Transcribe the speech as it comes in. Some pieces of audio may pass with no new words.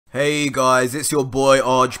Hey guys, it's your boy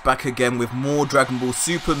Arj back again with more Dragon Ball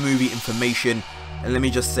Super movie information, and let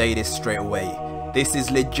me just say this straight away. This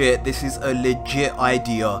is legit, this is a legit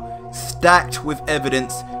idea, stacked with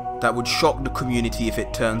evidence that would shock the community if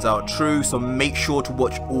it turns out true, so make sure to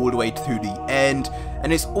watch all the way through the end.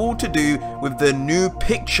 And it's all to do with the new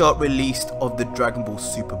picture released of the Dragon Ball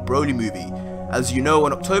Super Broly movie. As you know,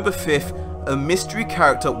 on October 5th, a mystery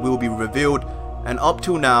character will be revealed, and up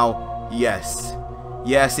till now, yes,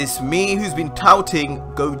 it's me who's been touting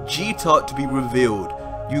Gogeta to be revealed.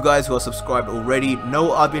 You guys who are subscribed already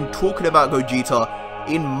know I've been talking about Gogeta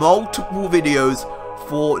in multiple videos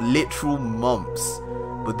for literal months.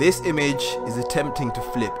 But this image is attempting to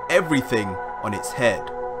flip everything on its head.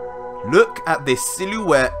 Look at this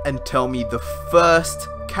silhouette and tell me the first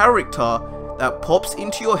character that pops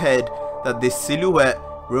into your head that this silhouette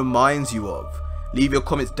reminds you of. Leave your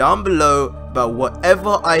comments down below about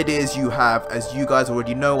whatever ideas you have. As you guys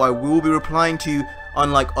already know, I will be replying to you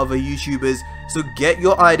unlike other YouTubers, so get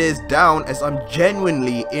your ideas down as I'm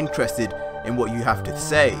genuinely interested in what you have to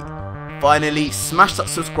say. Finally, smash that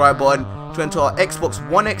subscribe button to enter our Xbox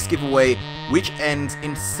One X giveaway, which ends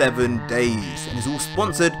in 7 days and is all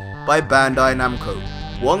sponsored by Bandai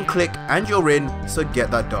Namco. One click and you're in, so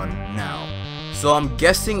get that done now. So I'm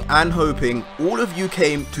guessing and hoping all of you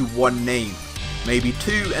came to one name, maybe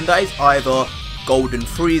two, and that is either Golden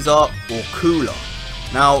Frieza or Cooler.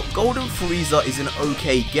 Now, Golden Frieza is an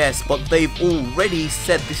okay guess, but they've already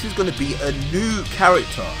said this is going to be a new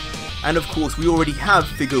character. And of course, we already have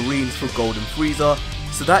figurines for Golden Frieza,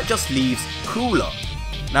 so that just leaves Cooler.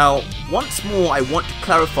 Now, once more, I want to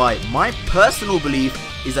clarify, my personal belief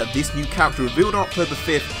is that this new character revealed on October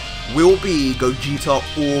 5th will be Gogeta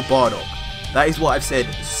or Bardock. That is what I've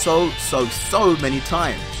said so many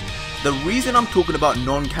times. The reason I'm talking about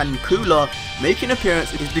non-canon Cooler making an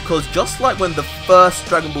appearance is because just like when the first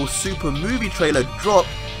Dragon Ball Super movie trailer dropped,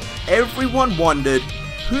 everyone wondered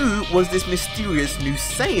who was this mysterious new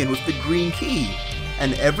Saiyan with the green key,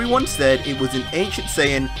 and everyone said it was an ancient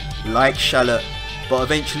Saiyan like Charlotte, but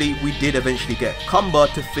eventually we did get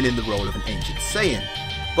Kumba to fill in the role of an ancient Saiyan.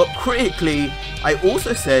 But critically, I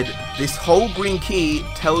also said this whole green key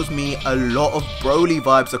tells me a lot of Broly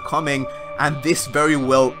vibes are coming, and this very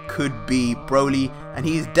well could be Broly, and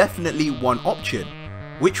he's definitely one option,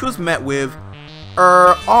 which was met with,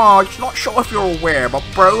 Arj, not sure if you're aware, but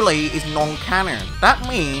Broly is non-canon. That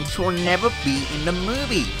means he'll never be in the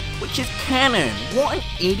movie, which is canon. What an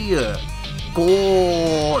idiot.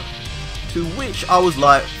 God. To which I was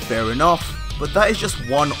like, fair enough, but that is just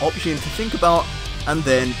one option to think about, and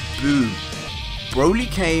then boom, Broly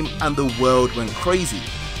came and the world went crazy.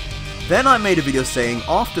 Then I made a video saying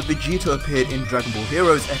after Vegeta appeared in Dragon Ball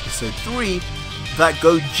Heroes Episode 3 that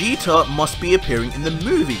Gogeta must be appearing in the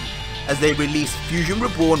movie, as they released Fusion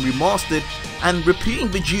Reborn Remastered, and repeating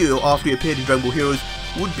Vegeta after he appeared in Dragon Ball Heroes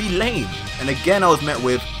would be lame. And again I was met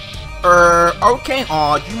with, okay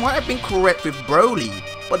Arj, you might have been correct with Broly,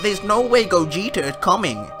 but there's no way Gogeta is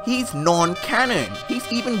coming. He's non-canon.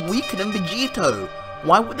 He's even weaker than Vegeta.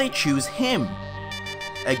 Why would they choose him?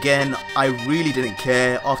 Again, I really didn't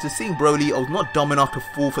care. After seeing Broly, I was not dumb enough to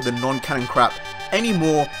fall for the non-canon crap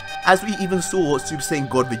anymore, as we even saw Super Saiyan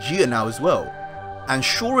God Vegeta now as well. And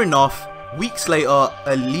sure enough, weeks later,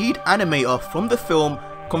 a lead animator from the film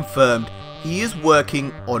confirmed he is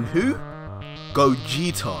working on who?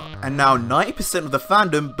 Gogeta. And now 90% of the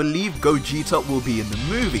fandom believe Gogeta will be in the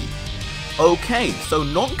movie. Okay, so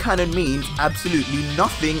non-canon means absolutely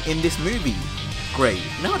nothing in this movie. Great,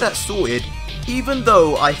 now that's sorted. Even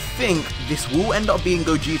though I think this will end up being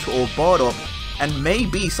Gogeta or Bardock and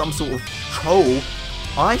maybe some sort of troll,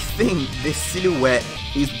 I think this silhouette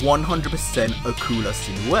is 100% a Cooler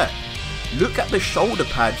silhouette. Look at the shoulder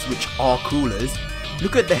pads, which are Coolers.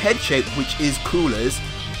 Look at the head shape, which is Coolers.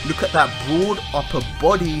 Look at that broad upper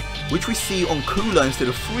body, which we see on Cooler instead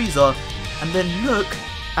of Frieza. And then look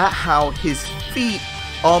at how his feet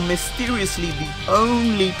are mysteriously the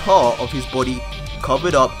only part of his body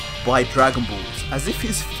covered up by Dragon Balls, as if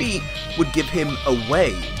his feet would give him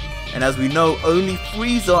away. And as we know, only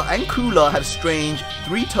Frieza and Cooler have strange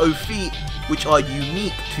three-toe feet which are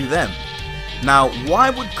unique to them. Now,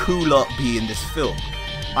 why would Cooler be in this film?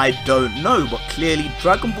 I don't know, but clearly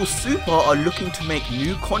Dragon Ball Super are looking to make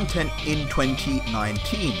new content in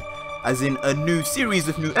 2019, as in a new series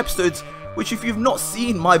of new episodes, which if you've not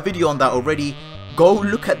seen my video on that already, go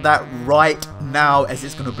look at that right now, as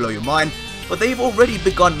it's going to blow your mind. But they've already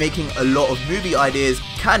begun making a lot of movie ideas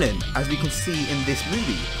canon, as we can see in this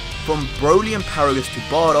movie, from Broly and Paragus to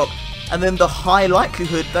Bardock, and then the high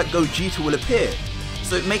likelihood that Gogeta will appear.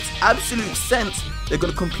 So it makes absolute sense they're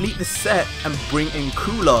going to complete the set and bring in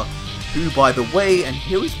Cooler, who, by the way, and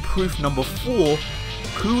here is proof number 4,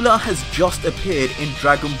 Cooler has just appeared in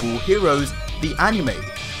Dragon Ball Heroes, the anime,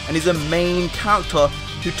 and is a main character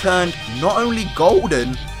who turned not only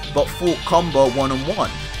golden, but fought Kumba one-on-one.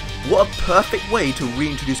 What a perfect way to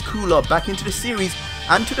reintroduce Cooler back into the series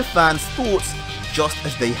and to the fans' thoughts, just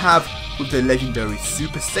as they have with the legendary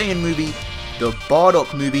Super Saiyan movie, the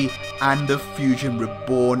Bardock movie, and the Fusion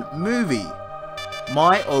Reborn movie.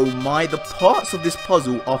 My oh my, the parts of this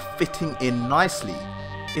puzzle are fitting in nicely.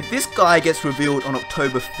 If this guy gets revealed on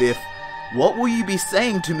October 5th, what will you be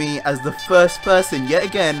saying to me as the first person yet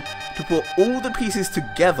again to put all the pieces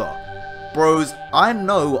together? Bros,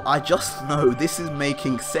 I just know this is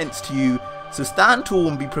making sense to you, so stand tall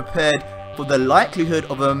and be prepared for the likelihood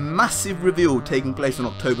of a massive reveal taking place on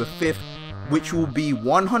October 5th, which will be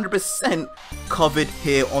 100% covered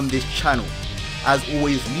here on this channel. As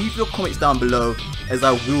always, leave your comments down below as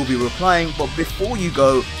I will be replying, but before you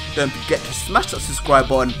go, don't forget to smash that subscribe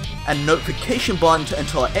button and notification button to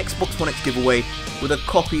enter our Xbox One X giveaway with a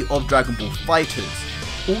copy of Dragon Ball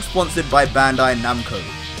FighterZ, all sponsored by Bandai Namco.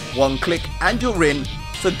 One click and you're in,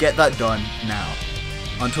 so get that done now.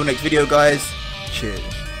 Until next video guys, cheers.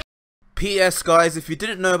 PS guys, if you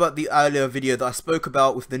didn't know about the earlier video that I spoke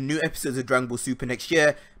about with the new episodes of Dragon Ball Super next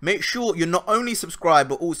year, make sure you're not only subscribed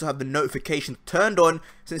but also have the notifications turned on,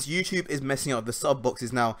 since YouTube is messing up the sub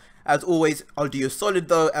boxes now. As always, I'll do you a solid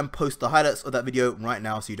though and post the highlights of that video right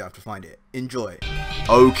now so you don't have to find it. Enjoy.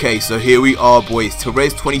 Okay, so here we are boys,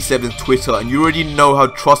 Therese27's Twitter, and you already know how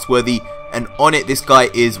trustworthy and on it this guy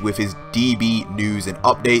is with his DB news and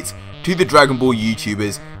updates to the Dragon Ball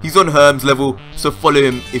YouTubers. He's on Herm's level, so follow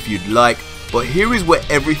him if you'd like, but here is where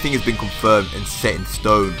everything has been confirmed and set in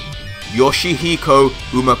stone. Yoshihiko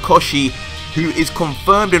Umakoshi, who is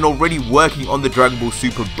confirmed and already working on the Dragon Ball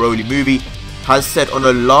Super Broly movie, has said on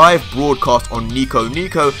a live broadcast on Nico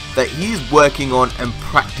Nico that he's working on and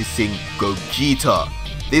practicing Gogeta.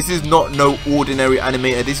 This is not no ordinary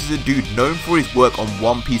animator, this is a dude known for his work on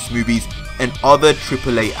One Piece movies and other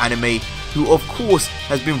AAA anime, who of course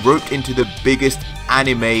has been roped into the biggest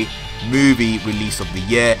anime movie release of the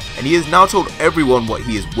year, and he has now told everyone what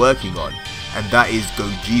he is working on, and that is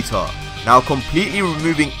Gogeta, now completely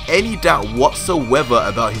removing any doubt whatsoever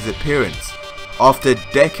about his appearance. After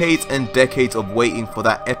decades and decades of waiting for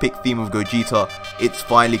that epic theme of Gogeta, it's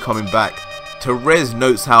finally coming back. Therese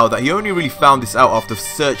notes how that he only really found this out after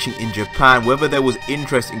searching in Japan whether there was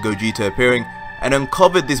interest in Gogeta appearing, and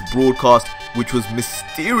uncovered this broadcast, which was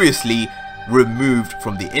mysteriously removed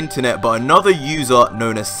from the internet, but another user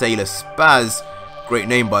known as Sailor Spaz, great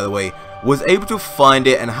name by the way, was able to find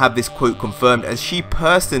it and have this quote confirmed, as she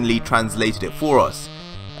personally translated it for us.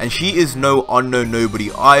 And she is no unknown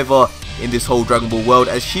nobody either in this whole Dragon Ball world,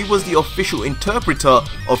 as she was the official interpreter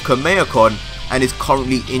of Kamehameha and is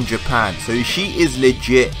currently in Japan, so she is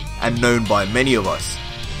legit and known by many of us.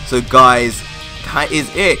 So guys, that is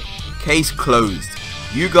it. Case closed.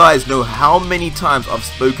 You guys know how many times I've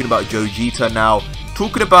spoken about Gogeta now,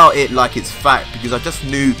 talking about it like it's fact, because I just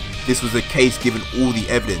knew this was the case given all the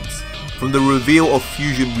evidence. From the reveal of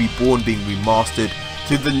Fusion Reborn being remastered,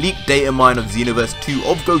 to the leaked data mine of Xenoverse 2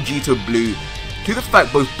 of Gogeta Blue, to the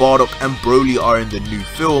fact both Bardock and Broly are in the new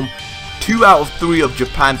film, 2 out of 3 of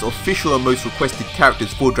Japan's official and most requested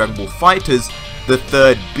characters for Dragon Ball FighterZ, the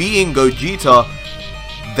third being Gogeta,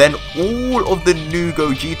 then all of the new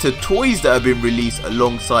Gogeta toys that have been released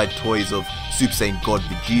alongside toys of Super Saiyan God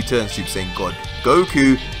Vegeta and Super Saiyan God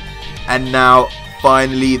Goku, and now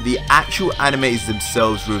finally the actual animators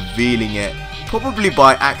themselves revealing it, probably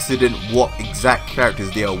by accident, what exact characters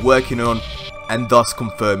they are working on, and thus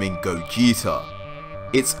confirming Gogeta.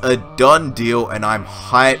 It's a done deal and I'm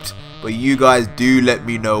hyped, but you guys do let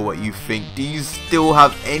me know what you think. Do you still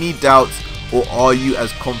have any doubts, or are you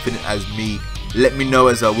as confident as me? Let me know,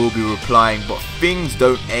 as I will be replying, but things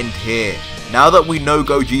don't end here. Now that we know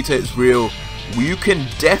Gogeta is real, you can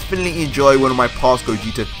definitely enjoy one of my past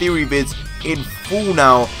Gogeta theory vids in full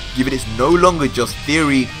now, given it's no longer just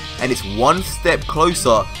theory and it's one step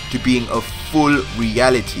closer to being a full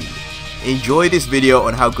reality. Enjoy this video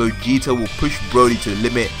on how Gogeta will push Broly to the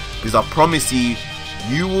limit, because I promise you,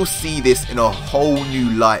 you will see this in a whole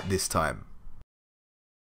new light this time.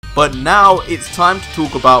 But now it's time to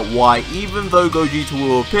talk about why, even though Gogeta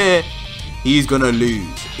will appear, he's gonna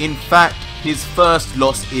lose. In fact, his first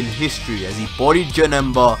loss in history, as he bodied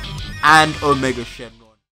Janemba and Omega Shenron.